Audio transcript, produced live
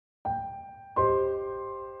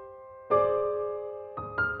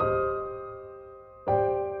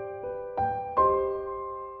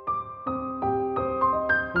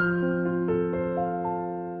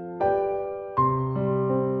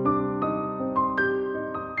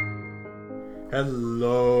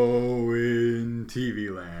Hello in TV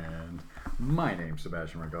land. My name's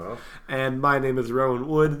Sebastian Ricardo. And my name is Rowan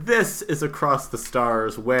Wood. This is Across the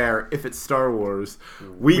Stars, where, if it's Star Wars,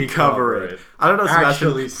 we cover it. I don't know,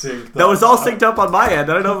 Sebastian. That was all synced up on my end.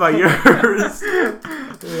 I don't know about yours.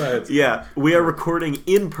 Yeah, we are recording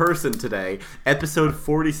in person today, episode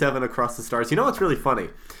 47 Across the Stars. You know what's really funny?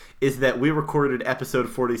 Is that we recorded episode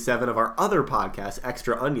 47 of our other podcast,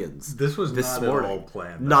 Extra Onions. This was not morning. At all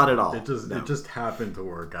planned. Not at all. It just happened to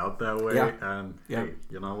work out that way. Yeah. And Yeah. hey,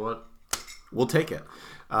 you know what? We'll take it.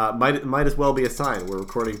 Might as well be a sign. We're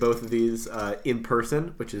recording both of these in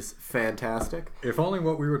person, which is fantastic. If only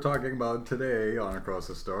what we were talking about today on Across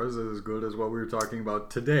the Stars is as good as what we were talking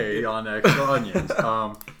about today on Extra Onions.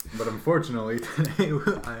 But unfortunately, today,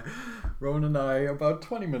 Rowan and I, about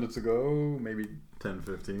 20 minutes ago, maybe 10,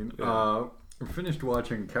 15, finished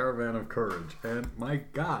watching Caravan of Courage. And my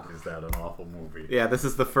God, is that an awful movie. Yeah, this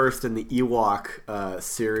is the first in the Ewok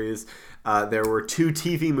series. There were two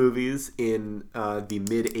TV movies in the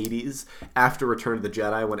mid-'80s after Return of the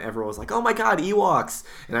Jedi when everyone was like, oh my God, Ewoks!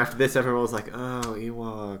 And after this, everyone was like, oh,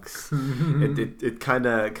 Ewoks. it kind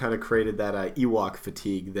of created that Ewok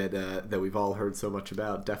fatigue that we've all heard so much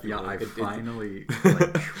about, definitely. Yeah, I finally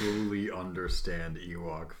truly understand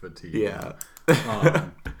Ewok fatigue. Yeah.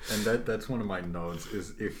 And that's one of my notes,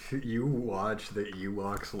 is if you watch the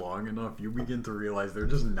Ewoks long enough, you begin to realize they're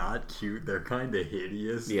just not cute. They're kind of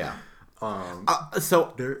hideous. Yeah.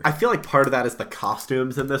 So I feel like part of that is the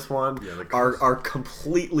costumes in this one are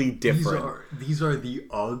completely different. These are the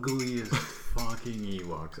ugliest fucking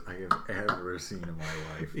Ewoks I have ever seen in my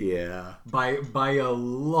life. Yeah. By a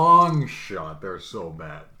long shot, they're so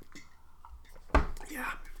bad.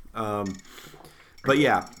 Yeah. But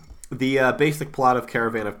yeah, the basic plot of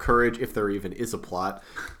Caravan of Courage, if there even is a plot,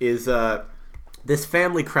 is this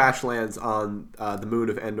family crash lands on the moon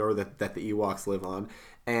of Endor that the Ewoks live on.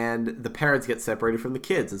 And the parents get separated from the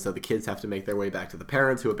kids, and so the kids have to make their way back to the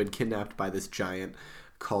parents who have been kidnapped by this giant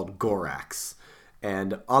called Gorax.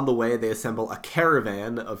 And on the way, they assemble a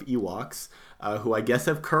caravan of Ewoks, who I guess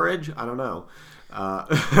have courage. I don't know. I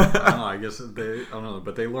don't know. I guess I don't know,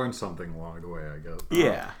 but they learned something along the way, I guess.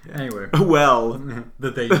 Yeah. Anyway. Well,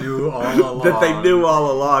 that they knew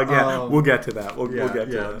all along. Yeah, we'll get to that. We'll get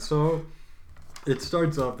to that. So it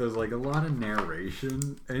starts off. There's like a lot of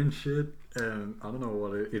narration and shit. And I don't know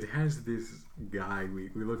what it has. This guy, we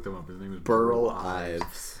looked him up. His name is Burl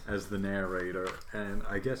Ives as the narrator, and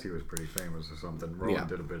I guess he was pretty famous or something. Rowan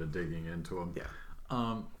did a bit of digging into him. Yeah.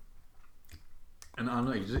 And I don't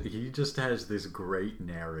know. He just has this great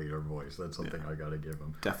narrator voice. That's something I gotta give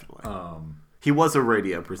him. Definitely. He was a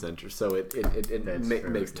radio presenter, so it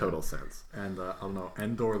makes total sense. And I don't know.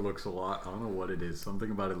 Endor looks a lot. I don't know what it is.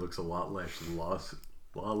 Something about it looks a lot less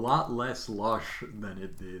lush than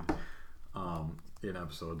it did. In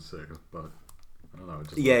episode 6, but I don't know.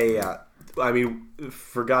 Yeah. I mean,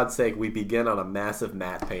 for God's sake, we begin on a massive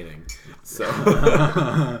matte painting. So,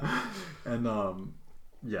 and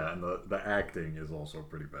the acting is also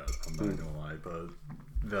pretty bad. I'm not gonna lie.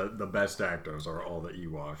 The best actors are all the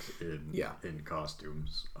Ewoks in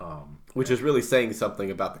costumes. Which is really saying something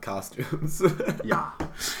about the costumes. Yeah.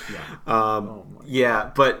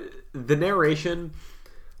 But the narration,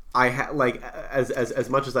 as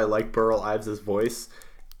much as I like Burl Ives' voice,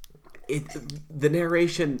 the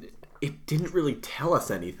narration, it didn't really tell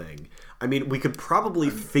us anything. I mean, we could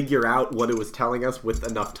probably figure out what it was telling us with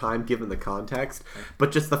enough time given the context,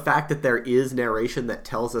 but just the fact that there is narration that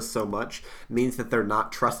tells us so much means that they're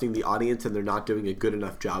not trusting the audience and they're not doing a good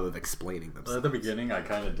enough job of explaining themselves. At the beginning, I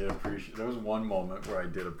kind of did appreciate... There was one moment where I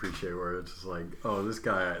did appreciate where it's just like, oh, this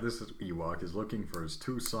Ewok is looking for his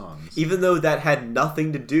two sons. Even though that had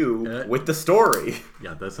nothing to do with the story.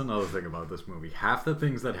 Yeah, that's another thing about this movie. Half the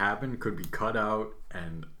things that happen could be cut out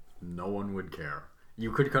and no one would care.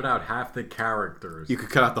 You could cut out half the characters. You could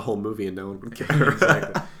cut out the whole movie and no one would care.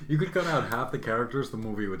 Exactly. You could cut out half the characters, the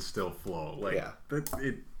movie would still flow.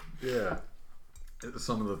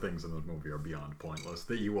 Some of the things in this movie are beyond pointless.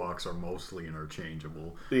 The Ewoks are mostly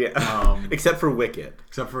interchangeable. Yeah. Except for Wicket.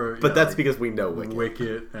 But that's because we know Wicket.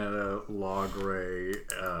 Wicket and Logray,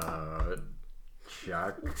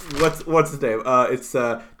 Chuck. What's his name? It's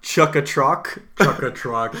Chuck-a-Truck.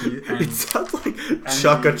 Chuck-a-Truck. It sounds like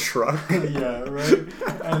Chuck-a-Truck. Yeah, right.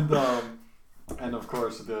 And of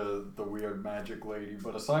course the weird magic lady.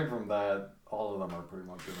 But aside from that, all of them are pretty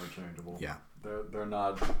much interchangeable. Yeah. They're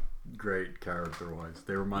not great character-wise.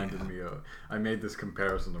 They reminded me of... I made this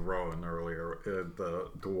comparison to Rowan earlier. The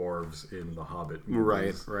dwarves in the Hobbit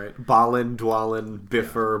movies. Right. Balin, Dwalin,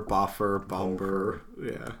 Biffer, Boffer, Bomber.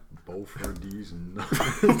 Yeah. Beaufort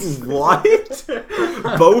and What?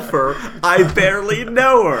 Beaufort? I barely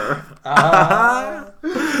know her.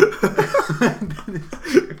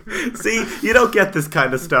 See, you don't get this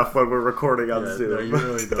kind of stuff when we're recording on Zoom. No, you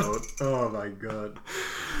really don't. Oh my god.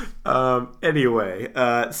 Anyway,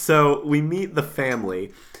 so we meet the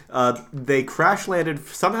family. They crash landed.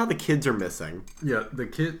 Somehow the kids are missing. Yeah, the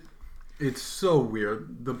kid. It's so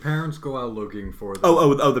weird. The parents go out looking for them.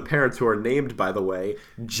 Oh! The parents who are named, by the way,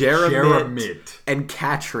 Jeremit and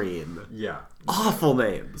Katrine. Yeah. Awful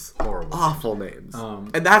names. Horrible. Awful names.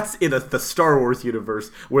 And that's in the Star Wars universe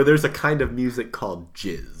where there's a kind of music called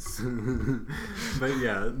jizz. But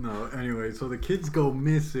yeah, no. Anyway, so the kids go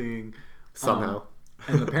missing Somehow.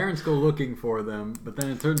 And the parents go looking for them, but then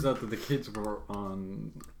it turns out that the kids were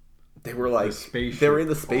on. They were like spaceship they were in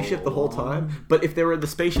the spaceship the whole time. But if they were in the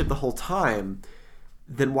spaceship the whole time,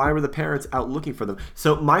 then why were the parents out looking for them?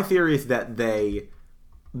 So my theory is that they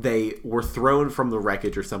were thrown from the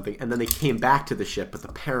wreckage or something, and then they came back to the ship, but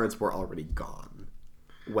the parents were already gone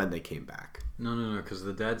when they came back. No, because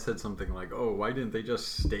the dad said something like, "Oh, why didn't they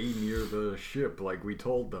just stay near the ship like we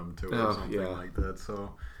told them to," or something like that.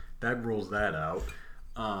 So that rules that out.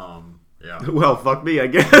 Yeah. Well, fuck me, I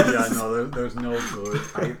guess. Yeah, no, there's no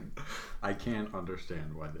good. I can't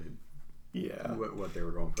understand why they. Yeah. What they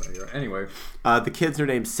were going for here. Anyway. The kids are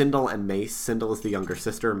named Sindel and Mace. Sindel is the younger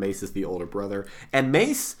sister. Mace is the older brother. And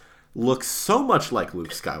Mace looks so much like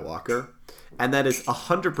Luke Skywalker. And that is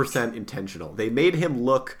 100% intentional. They made him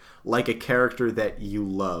look like a character that you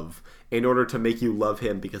love in order to make you love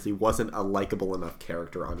him because he wasn't a likable enough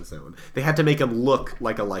character on his own. They had to make him look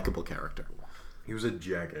like a likable character. He was a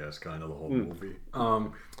jackass kind of the whole movie.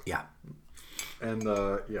 Yeah. And,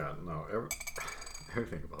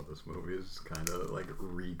 everything about this movie is kind of like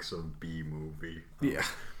reeks of B-movie. Yeah.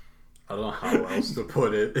 I don't know how else to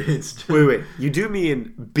put it. It's just... Wait. You do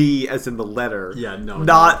mean B as in the letter. Yeah, no.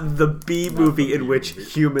 Not the B movie in which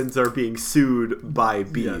humans are being sued by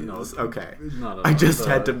bees. Yeah, no, okay. No, I just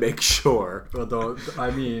had to make sure. Although,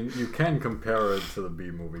 I mean, you can compare it to the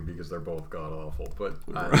B movie because they're both god-awful, but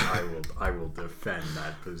I will defend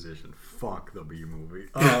that position. Fuck the B movie.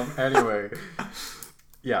 Anyway.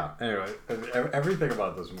 Yeah, anyway. Everything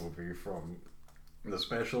about this movie, from the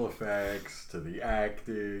special effects to the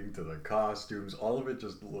acting to the costumes, all of it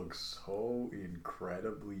just looks so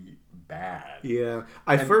incredibly bad. Yeah.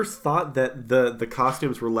 I first thought that the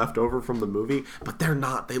costumes were left over from the movie, but they're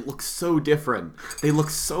not. They look so different. They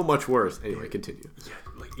look so much worse. Anyway, continue. Yeah,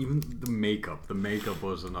 like even the makeup. The makeup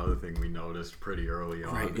was another thing we noticed pretty early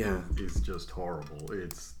on. Right, yeah. It's just horrible.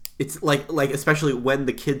 It's like especially when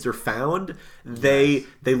the kids are found, they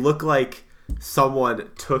look like someone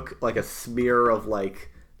took like a smear of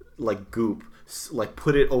like goop, like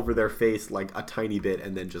put it over their face like a tiny bit,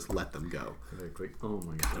 and then just let them go. Exactly. Oh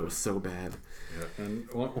my god, it was so bad. Yeah, and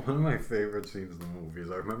one of my favorite scenes in the movie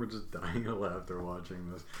is I remember just dying of laughter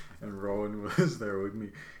watching this, and Rowan was there with me.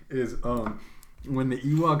 Is when the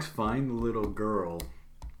Ewoks find the little girl.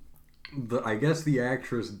 I guess the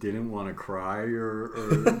actress didn't want to cry or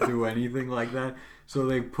do anything like that, so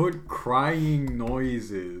they put crying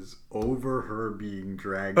noises over her being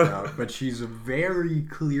dragged out, but she's very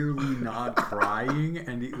clearly not crying,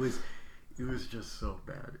 and it was just so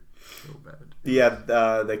bad. So bad.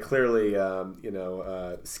 Yeah, they clearly,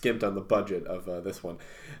 skimped on the budget of this one.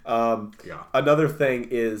 Yeah. Another thing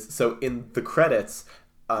is, so in the credits,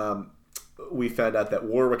 we found out that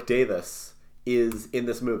Warwick Davis is in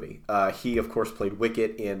this movie. He, of course, played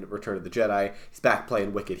Wicket in Return of the Jedi. He's back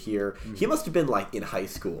playing Wicket here. Mm-hmm. He must have been like in high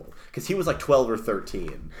school because he was like 12 or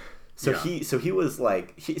 13. So he was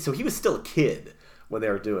still a kid when they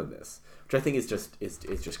were doing this, which I think is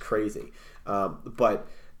just crazy.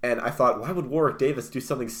 And I thought, why would Warwick Davis do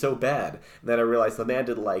something so bad? And then I realized the man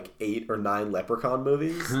did like 8 or 9 Leprechaun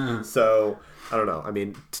movies. So I don't know. I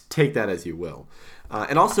mean, take that as you will.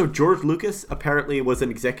 And also, George Lucas apparently was an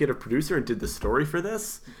executive producer and did the story for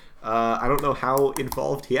this. I don't know how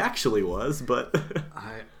involved he actually was, but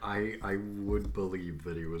I would believe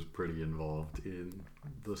that he was pretty involved in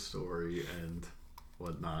the story and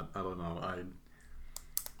whatnot. I don't know.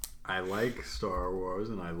 I like Star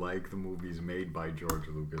Wars and I like the movies made by George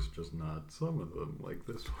Lucas, just not some of them, like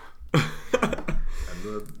this one. And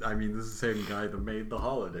this is the same guy that made the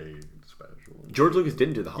Holiday special. George Lucas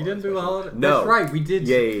didn't do the Holiday. He didn't do the Holiday. No, that's right. We did.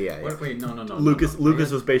 Yeah. Wait, no. Lucas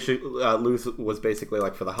was basically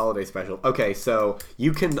like for the Holiday special. Okay, so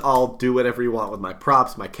you can all do whatever you want with my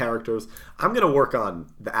props, my characters. I'm gonna work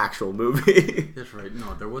on the actual movie. That's right.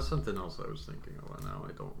 No, there was something else I was thinking of. Now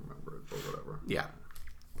I don't remember it, but whatever. Yeah.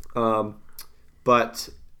 But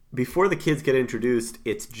before the kids get introduced,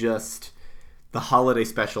 it's just the holiday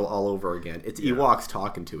special all over again. It's Ewoks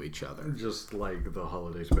talking to each other. Just like the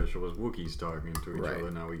holiday special was Wookiees talking to each Right.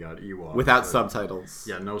 other, now we got Ewoks. Without subtitles.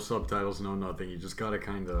 Yeah, no subtitles, no nothing. You just gotta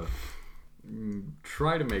kind of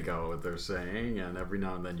try to make out what they're saying, and every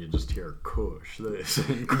now and then you just hear "Kush" this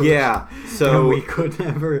and "Kush." Yeah, so and we could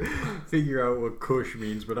never figure out what "Kush"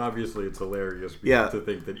 means, but obviously it's hilarious to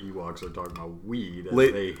think that Ewoks are talking about weed as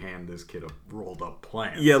they hand this kid a rolled up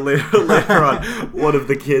plant. Yeah, later on, one of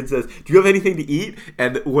the kids says, "Do you have anything to eat?"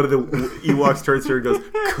 And one of the Ewoks turns to her and goes,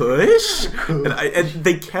 "Kush?" And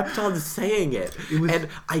they kept on saying it, and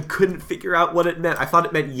I couldn't figure out what it meant. I thought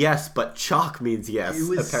it meant yes, but chalk means yes. It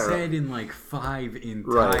was apparently. said in like 5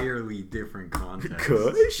 entirely different contexts.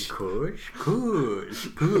 Kush? Kush? Kush?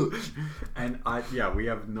 Kush? And we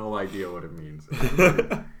have no idea what it means.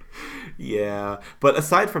 Yeah, but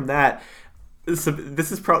aside from that, this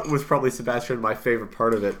was probably, Sebastian, my favorite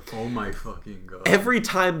part of it. Oh my fucking god. Every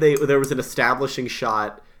time there was an establishing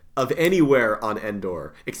shot of anywhere on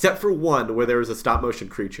Endor, except for one where there was a stop motion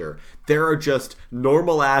creature, there are just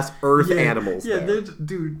normal ass Earth animals. Yeah, there.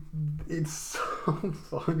 dude, it's so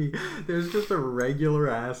funny. There's just a regular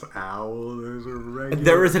ass owl.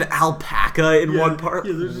 There is an alpaca in one part.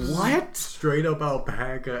 Yeah, there's what? Straight up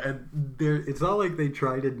alpaca, and it's not like they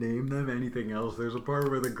try to name them anything else. There's a part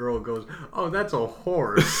where the girl goes, "Oh, that's a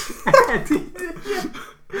horse."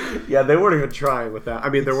 Yeah, they weren't even trying with that. I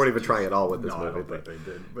mean, they weren't even trying at all with this movie. I don't think they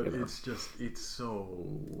did. But it's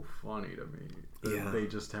so funny to me. Yeah. They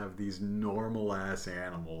just have these normal ass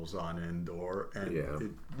animals on Endor, and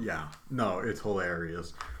it's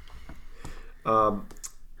hilarious. So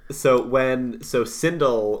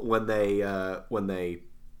Sindel, when they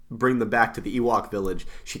bring them back to the Ewok village,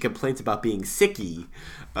 she complains about being sicky.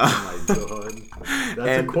 Oh my god,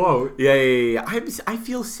 that's a quote. Yeah. I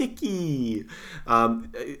feel sicky.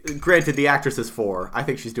 Granted, the actress is 4. I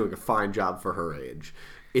think she's doing a fine job for her age.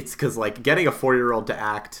 It's because like getting a 4-year-old to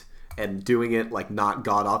act and doing it like not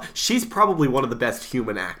god awful. She's probably one of the best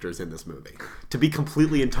human actors in this movie. To be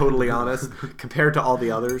completely and totally honest, compared to all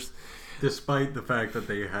the others. Despite the fact that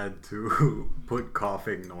they had to put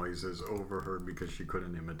coughing noises over her because she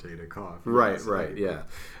couldn't imitate a cough. Right, yeah.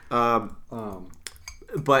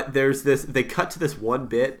 But there's this, they cut to this one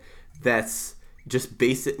bit that's just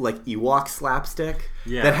basic, like Ewok slapstick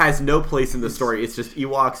that has no place in the story. It's just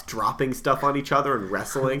Ewoks dropping stuff on each other and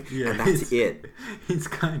wrestling, and that's it. It's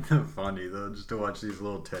kind of funny, though, just to watch these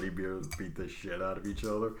little teddy bears beat the shit out of each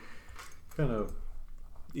other. Kind of...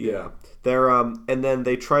 Yeah. They're and then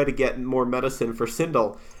they try to get more medicine for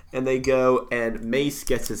Sindel, and they go and Mace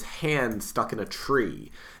gets his hand stuck in a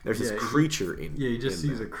tree. There's this creature in he just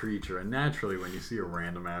sees a creature, and naturally when you see a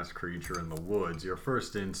random ass creature in the woods, your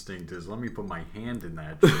first instinct is, let me put my hand in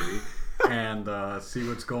that tree and see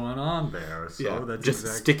what's going on there. So that's just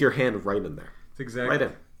stick your hand right in there. It's exactly right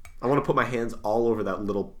in. I want to put my hands all over that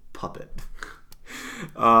little puppet.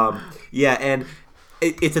 And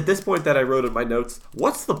it's at this point that I wrote in my notes,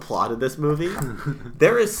 what's the plot of this movie?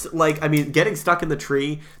 There is, getting stuck in the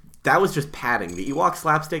tree, that was just padding. The Ewok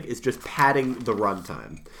slapstick is just padding the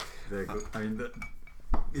runtime. I mean,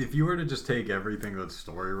 if you were to just take everything that's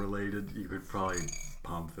story related, you could probably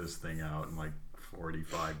pump this thing out in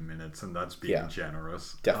 45 minutes, and that's being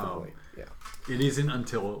generous. Definitely, It isn't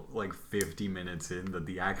until 50 minutes in that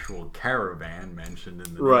the actual caravan mentioned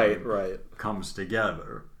in the name comes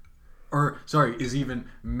together. Or, sorry, is even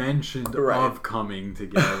mentioned of coming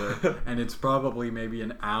together. And it's probably maybe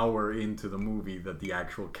an hour into the movie that the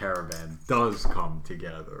actual caravan does come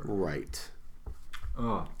together. Right.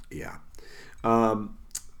 Oh. Yeah.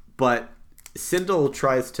 But Sindel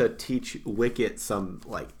tries to teach Wicket some,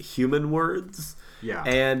 human words. Yeah.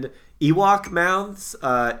 And Ewok mouths,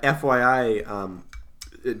 FYI,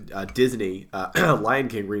 Disney Lion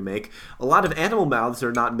King remake, a lot of animal mouths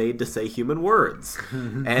are not made to say human words,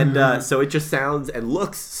 and so it just sounds and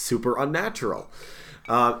looks super unnatural.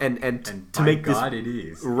 And to make God, this it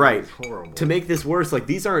is right, it's horrible. To make this worse,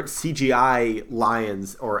 these aren't CGI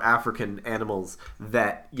lions or African animals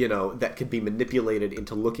that that could be manipulated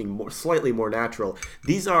into looking slightly more natural.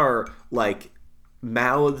 These are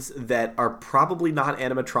mouths that are probably not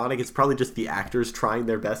animatronic. It's probably just the actors trying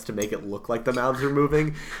their best to make it look like the mouths are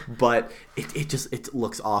moving, but it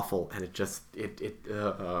looks awful, and God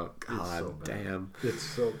so damn, it's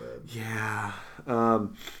so bad. Yeah.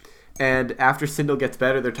 And after Sindel gets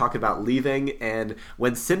better, they're talking about leaving, and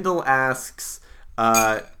when Sindel asks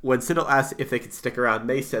if they can stick around,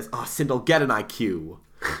 May says, "Oh, Sindel, get an IQ."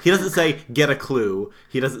 He doesn't say get a clue.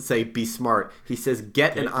 He doesn't say be smart. He says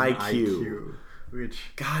get an IQ.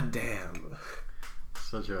 Which, god damn,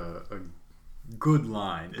 such a good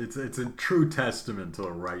line. It's a true testament to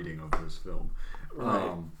the writing of this film,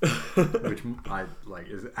 Right. which I like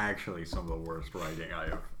is actually some of the worst writing I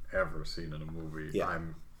have ever seen in a movie. Yeah.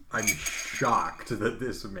 I'm shocked that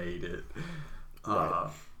this made it. Right.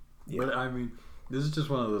 Yeah. But I mean, this is just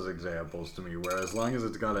one of those examples to me where as long as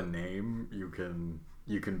it's got a name, you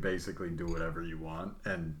can basically do whatever you want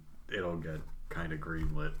and it'll get kind of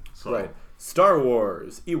greenlit. So Right. Star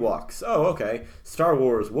Wars, Ewoks. Oh, okay. Star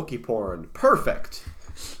Wars, Wookiee porn. Perfect.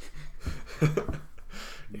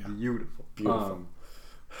 beautiful. Beautiful.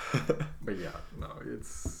 But yeah, no,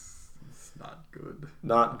 it's not good.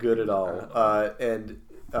 Not good at all. And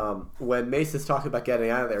when Mace is talking about getting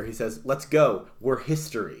out of there, he says, "Let's go. We're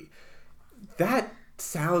history." That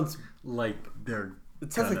sounds. Like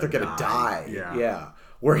It sounds like they're gonna die. Yeah. Yeah.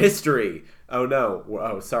 We're history. Oh no.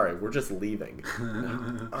 Oh, sorry. We're just leaving.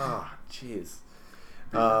 Ah, jeez.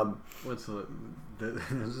 What's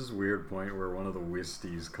there's this weird point where one of the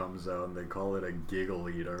Wisties comes out and they call it a giggle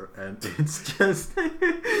eater, and it's just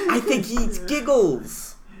I think he eats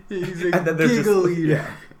giggles. he's a And then they're giggle just- eater.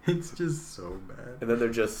 yeah. It's just so bad. And then they're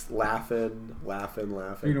just laughing.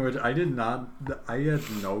 You know, which I had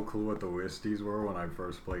no clue what the Wisties were when I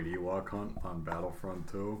first played Ewok Hunt on Battlefront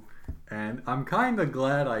 2. And I'm kind of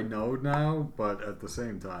glad I know now, but at the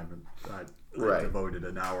same time, I Right. devoted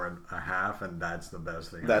an hour and a half, and that's the best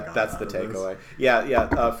thing I got That's out the of this. takeaway.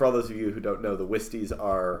 Yeah. For all those of you who don't know, the Wisties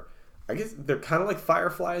are, I guess they're kind of like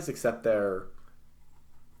fireflies, except they're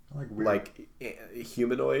Like weird, like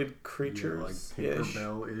humanoid yeah, creatures. like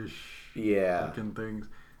Tinkerbell-ish Yeah. looking things.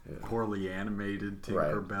 Poorly animated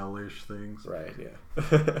Right. Tinkerbell-ish things. Right.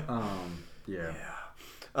 Yeah. Yeah.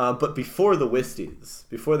 But before the Wisties,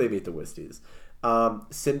 before they meet the Wisties,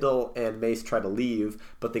 Sindel and Mace try to leave,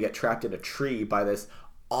 but they get trapped in a tree by this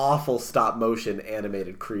awful stop motion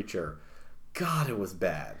animated creature. God, it was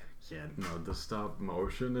bad. Yeah, no, the stop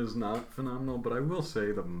motion is not phenomenal, but I will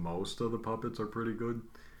say that most of the puppets are pretty good.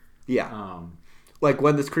 Yeah. Like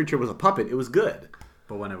when this creature was a puppet, it was good.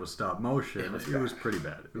 But when it was stop motion, it was bad. pretty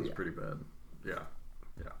bad. It was Yeah. pretty bad.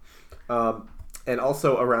 Yeah. And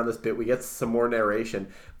also around this bit, we get some more narration,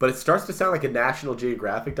 but it starts to sound like a National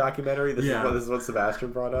Geographic documentary. This is what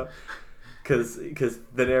Sebastian brought up. Because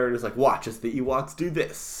the narrator's like, watch as the Ewoks do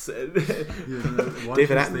this. Watch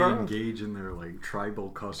David as they Attenborough? engage in their like tribal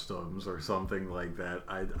customs or something like that.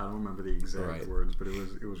 I don't remember the exact Right. words, but it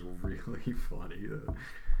was really funny.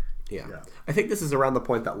 Yeah. Yeah. I think this is around the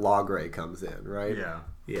point that Logray comes in, right?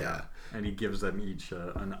 Yeah. And he gives them each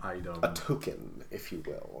an item. A token, if you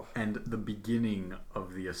will. And the beginning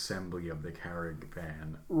of the assembly of the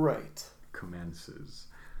caravan Right. commences.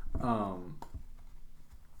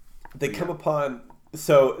 They come upon...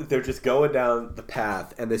 So they're just going down the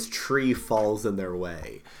path, and this tree falls in their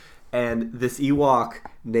way. And this Ewok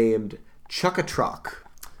named Chuckatruck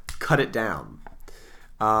cut it down.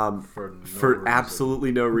 For For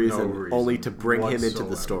absolutely no reason, reason only to bring him into the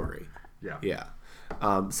whatsoever. story. Yeah.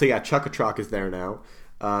 Yeah. So yeah, Chuckatruck is there now.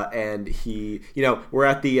 And he, we're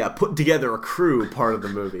at the putting together a crew part of the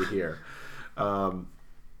movie here.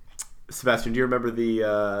 Sebastian, do you remember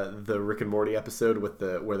the Rick and Morty episode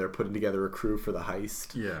where they're putting together a crew for the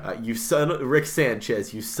heist? Yeah. Rick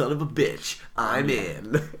Sanchez, you son of a bitch, I'm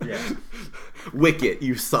in. Yeah. Wicket,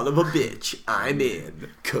 you son of a bitch, I'm in.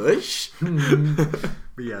 Kush?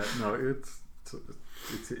 But yeah, no, it's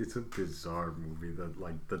a bizarre movie that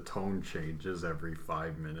like the tone changes every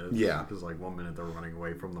 5 minutes. Yeah. Because like 1 minute they're running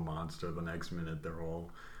away from the monster, the next minute they're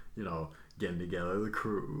all, getting together the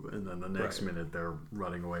crew, and then the next minute they're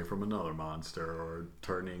running away from another monster or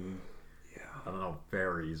turning, I don't know,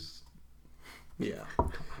 fairies. Yeah.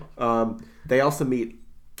 They also meet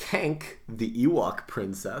Kank, the Ewok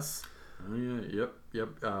princess. Oh, yeah, yep.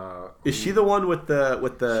 Is she the one with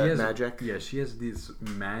the magic? Yeah, she has these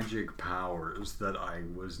magic powers that I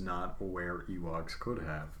was not aware Ewoks could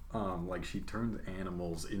have. Like she turns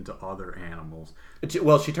animals into other animals.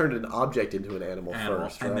 Well, she turned an object into an animal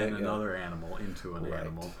first, right? And then another animal into an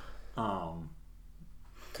animal.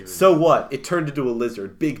 So what? It turned into a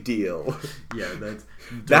lizard. Big deal. Yeah,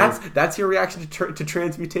 that's your reaction to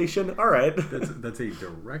transmutation. All right. that's a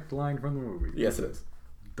direct line from the movie. Yes, it is.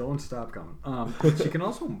 Don't stop coming. She can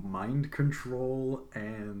also mind control,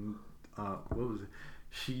 and what was it?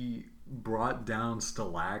 She brought down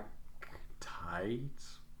stalactites.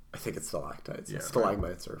 I think it's stalactites. Yeah,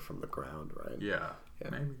 Stalagmites are from the ground, right? Yeah,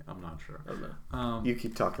 maybe. I'm not sure. I don't know. You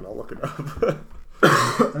keep talking. I'll look it up.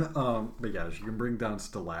 But yeah, she can bring down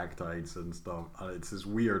stalactites and stuff. It's this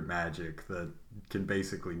weird magic that can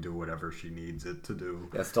basically do whatever she needs it to do.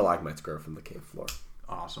 Yeah, stalagmites grow from the cave floor.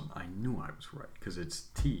 Awesome. I knew I was right because it's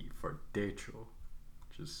T for techo,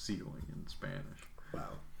 which is ceiling in Spanish.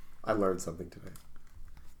 Wow. I learned something today.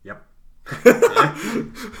 Yep.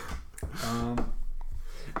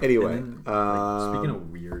 Anyway, And then, speaking of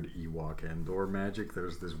weird Ewok Endor magic,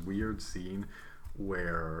 there's this weird scene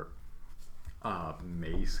where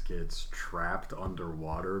Mace gets trapped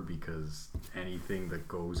underwater because anything that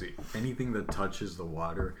touches the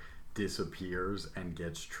water disappears and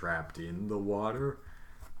gets trapped in the water.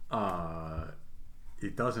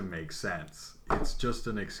 It doesn't make sense. It's just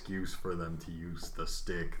an excuse for them to use the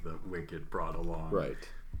stick that Wicket brought along. right.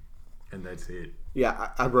 And that's it. Yeah,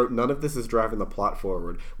 I wrote, none of this is driving the plot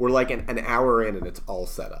forward. We're like an hour in and it's all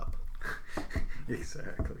set up.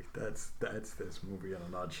 Exactly. That's this movie in a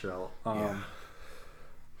nutshell. Yeah.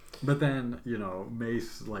 But then,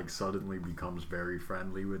 Mace suddenly becomes very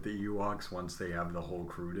friendly with the Ewoks once they have the whole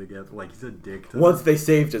crew together. He's a dick to Once them. they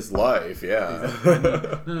saved his life, yeah.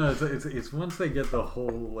 No, it's once they get the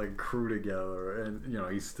whole crew together, and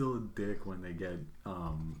he's still a dick when they get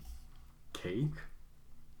Kink.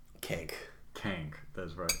 Kank.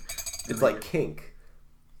 That's right. It's like kink,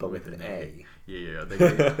 but with an A. Yeah, they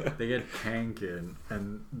get Kank in,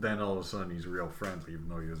 and then all of a sudden he's real friendly, even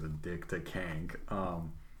though he was a dick to Kank.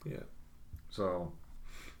 Yeah. So,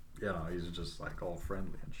 he's just all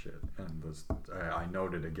friendly and shit. And I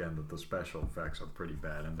noted again that the special effects are pretty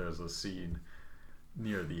bad. And there's a scene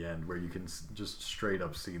near the end where you can just straight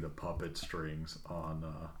up see the puppet strings on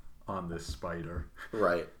this spider.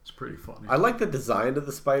 Right. It's pretty funny. I like the design of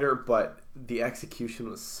the spider, but the execution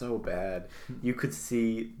was so bad. You could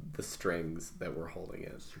see the strings that were holding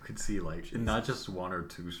it. You could see not just one or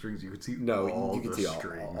two strings. You could see No, all you could the see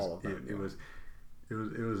strings. all of them. It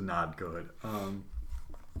was not good. And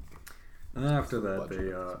then after that,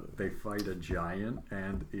 they fight a giant,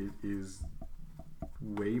 and it is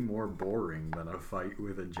way more boring than a fight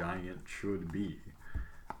with a giant should be.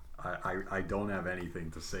 I don't have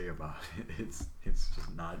anything to say about it. It's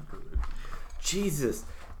just not good. Jesus,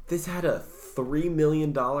 this had a $3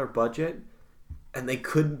 million budget, and they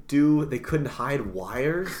couldn't hide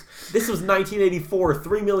wires. This was 1984.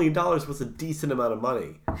 $3 million was a decent amount of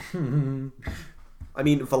money. I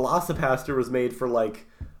mean, Velocipaster was made for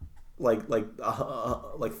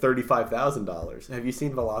 $35,000. Have you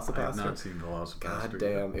seen Velocipaster? I have not seen Velocipaster. God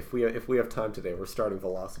damn! If we have time today, we're starting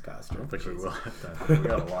Velocipaster. I don't think we will have that. We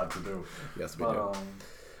got a lot to do. Yes, we do.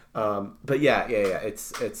 But yeah.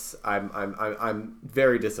 It's I'm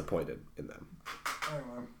very disappointed in them.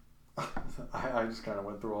 I just kind of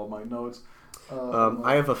went through all my notes.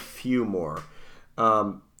 I have a few more.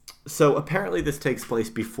 So apparently this takes place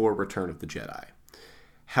before Return of the Jedi.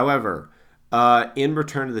 However, in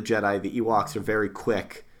Return of the Jedi, the Ewoks are very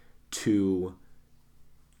quick to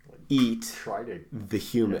eat the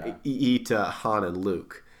human, eat Han and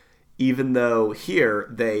Luke. Even though here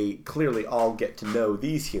they clearly all get to know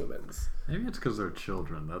these humans. Maybe it's because they're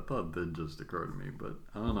children. That thought did just occur to me, but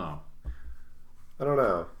I don't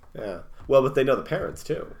know. Yeah. Well, but they know the parents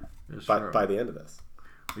too. Yeah, sure. By the end of this.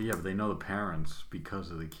 But yeah, but they know the parents because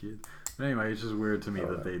of the kid. But anyway, it's just weird to me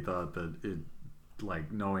that they thought that it,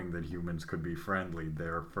 knowing that humans could be friendly,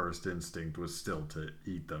 their first instinct was still to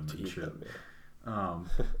eat them and shit.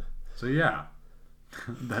 So yeah,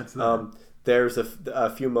 that's that. There's a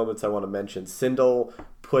few moments I want to mention. Sindel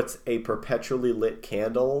puts a perpetually lit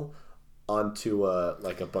candle onto a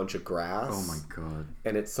bunch of grass. Oh my god!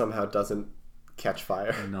 And it somehow doesn't catch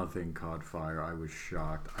fire. Nothing caught fire. I was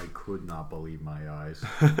shocked. I could not believe my eyes.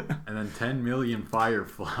 And then 10 million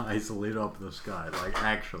fireflies lit up the sky.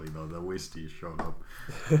 Actually, though, the Wisties showed up.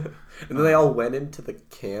 And then they all went into the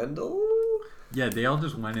candle? Yeah, they all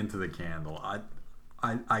just went into the candle.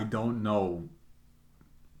 I don't know.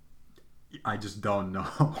 I just don't know.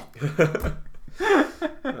 Oh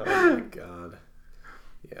my god.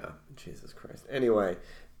 Yeah, Jesus Christ. Anyway,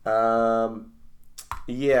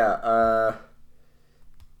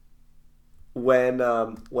 when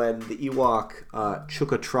the Ewok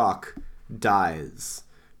Chukka-Trok dies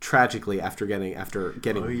tragically after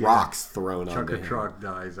getting rocks thrown onto him. Chukka-Trok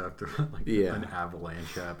dies after an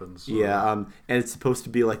avalanche happens. And it's supposed to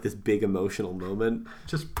be this big emotional moment.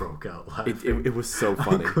 Just broke out laughing. It was so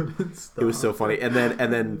funny. I couldn't stop. It was so funny. And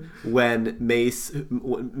then when Mace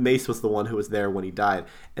was the one who was there when he died,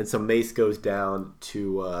 and so Mace goes down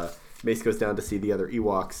to see the other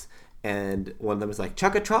Ewoks. And one of them is like,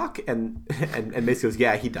 Chukka-Trok? And Mace goes,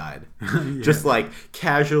 yeah, he died. Yeah. Just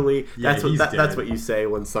casually. Yeah, that's what you say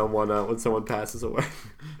when someone passes away.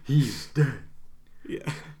 He's dead.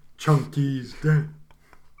 Yeah. Chunky's dead.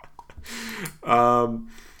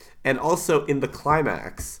 And also in the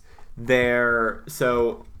climax, the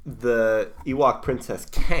Ewok princess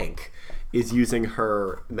Kank is using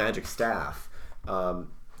her magic staff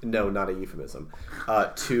No, not a euphemism.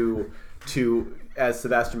 To as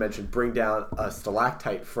Sebastian mentioned, bring down a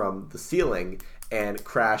stalactite from the ceiling and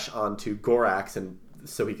crash onto Gorax, and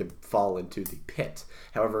so he could fall into the pit.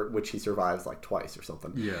 However, which he survives like twice or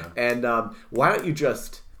something. Yeah. And why don't you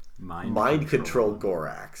just mind control him.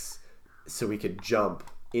 Gorax so he could jump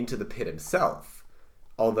into the pit himself?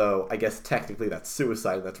 Although I guess technically that's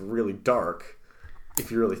suicide, and that's really dark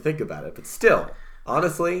if you really think about it. But still,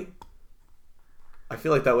 honestly, I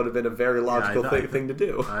feel like that would have been a very logical thing to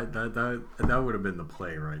do. That would have been the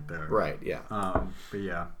play right there. Right, yeah. But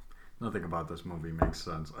yeah, nothing about this movie makes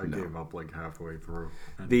sense. I gave up like halfway through.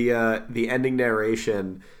 The ending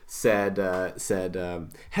narration said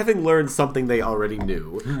having learned something they already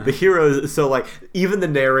knew, the heroes. So like even the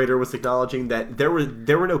narrator was acknowledging that there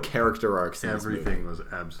were no character arcs. In Everything was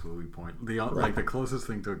absolutely pointless. Like the closest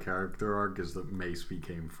thing to a character arc is that Mace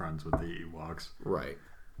became friends with the Ewoks. Right.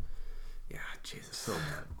 Yeah, Jesus. So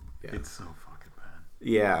bad. Yeah. It's so fucking bad.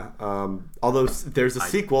 Yeah. Although there's a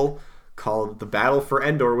sequel called The Battle for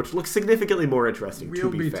Endor, which looks significantly more interesting. We'll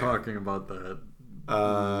be talking about that.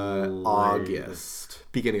 August.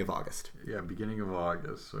 Beginning of August. Yeah, beginning of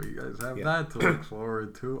August. So you guys have that to look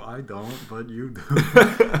forward to. I don't, but you do.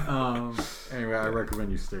 Anyway, I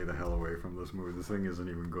recommend you stay the hell away from this movie. This thing isn't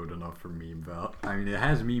even good enough for meme value. I mean, it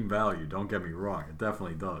has meme value. Don't get me wrong. It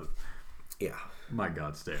definitely does. Yeah. My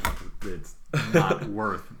God, stay away. It's not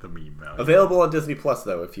worth the meme value. Available on Disney Plus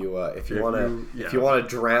though, if you want to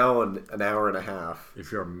drown an hour and a half.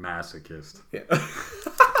 If you're a masochist. Yeah.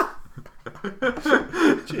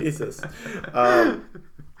 Jesus.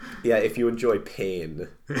 Yeah, if you enjoy pain,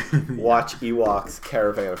 watch Ewoks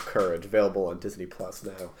Caravan of Courage, available on Disney Plus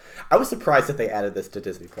now. I was surprised that they added this to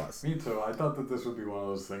Disney Plus. Me too. I thought that this would be one of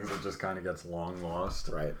those things that just kind of gets long lost.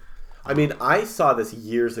 Right. I mean, I saw this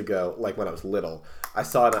years ago, like when I was little. I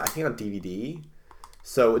saw it, I think, on DVD.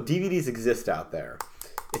 So DVDs exist out there.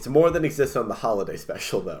 It's more than exists on the holiday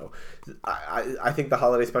special, though. I think the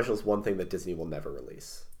holiday special is one thing that Disney will never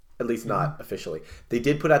release. At least not officially. They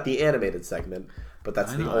did put out the animated segment, but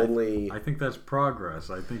that's the only... I think that's progress.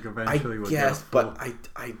 I think eventually... I guess, but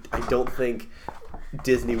I don't think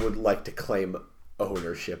Disney would like to claim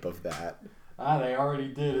ownership of that. They already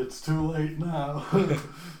did. It's too late now.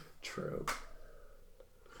 True.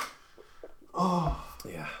 Oh.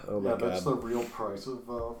 Yeah. Oh my God. That's the real price of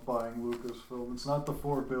buying Lucasfilm. It's not the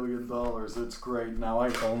 $4 billion. It's great. Now I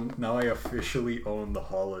officially own the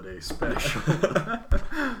holiday special.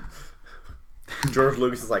 George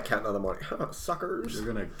Lucas is like counting on the money. Suckers. You're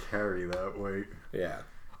gonna carry that weight. Yeah.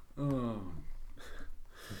 Oh.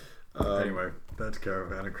 Anyway, that's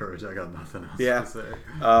Caravan of Courage. I got nothing else to say.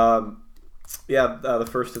 The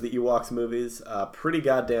first of the Ewoks movies, pretty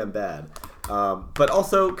goddamn bad, but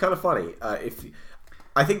also kind of funny.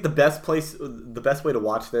 I think the best way to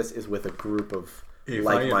watch this is with a group of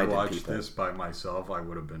like-minded people. If I had watched this by myself, I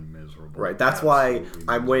would have been miserable. Right. That's why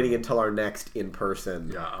I'm waiting until our next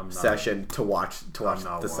in-person session to watch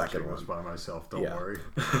the second one. This by myself. Don't worry.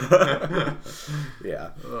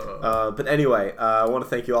 Yeah. But anyway, I want to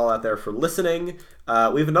thank you all out there for listening.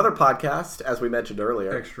 We have another podcast, as we mentioned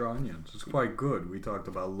earlier. Extra Onions. It's quite good. We talked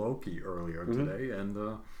about Loki earlier today, and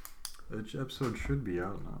the episode should be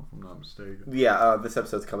out now, if I'm not mistaken. Yeah, this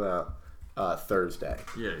episode's coming out Thursday.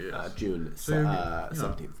 Yeah. June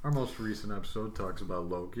 17th. Our most recent episode talks about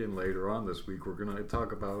Loki, and later on this week we're going to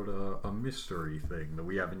talk about a mystery thing that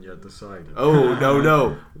we haven't yet decided. Oh,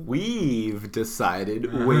 no. We've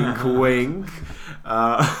decided. Wink, wink.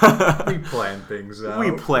 We plan things out.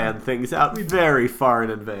 We plan things out very far in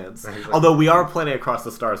advance. Although we are planning Across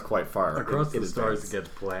the Stars quite far Across the Stars gets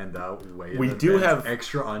planned out way in we advance. Do have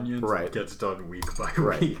Extra Onions gets done week by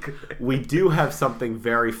week. We do have something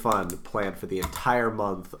very fun planned for the entire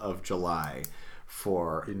month of July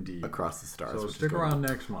for Across the Stars. So stick around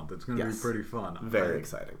next month. It's going to be pretty fun. Very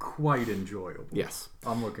exciting. Quite enjoyable. Yes.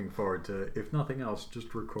 I'm looking forward to, if nothing else,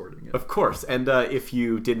 just recording it. Of course. And if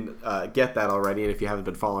you didn't get that already, and if you haven't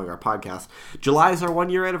been following our podcast, July is our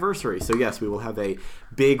 1-year anniversary. So yes, we will have a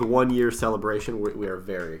big 1-year celebration. We are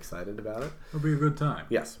very excited about it. It'll be a good time.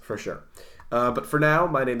 Yes, for sure. But for now,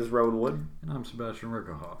 my name is Rowan Wood. And I'm Sebastian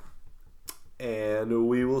Rickerhoff. And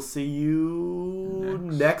we will see you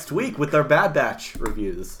next week with our Bad Batch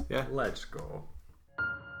reviews. Yeah. Let's go.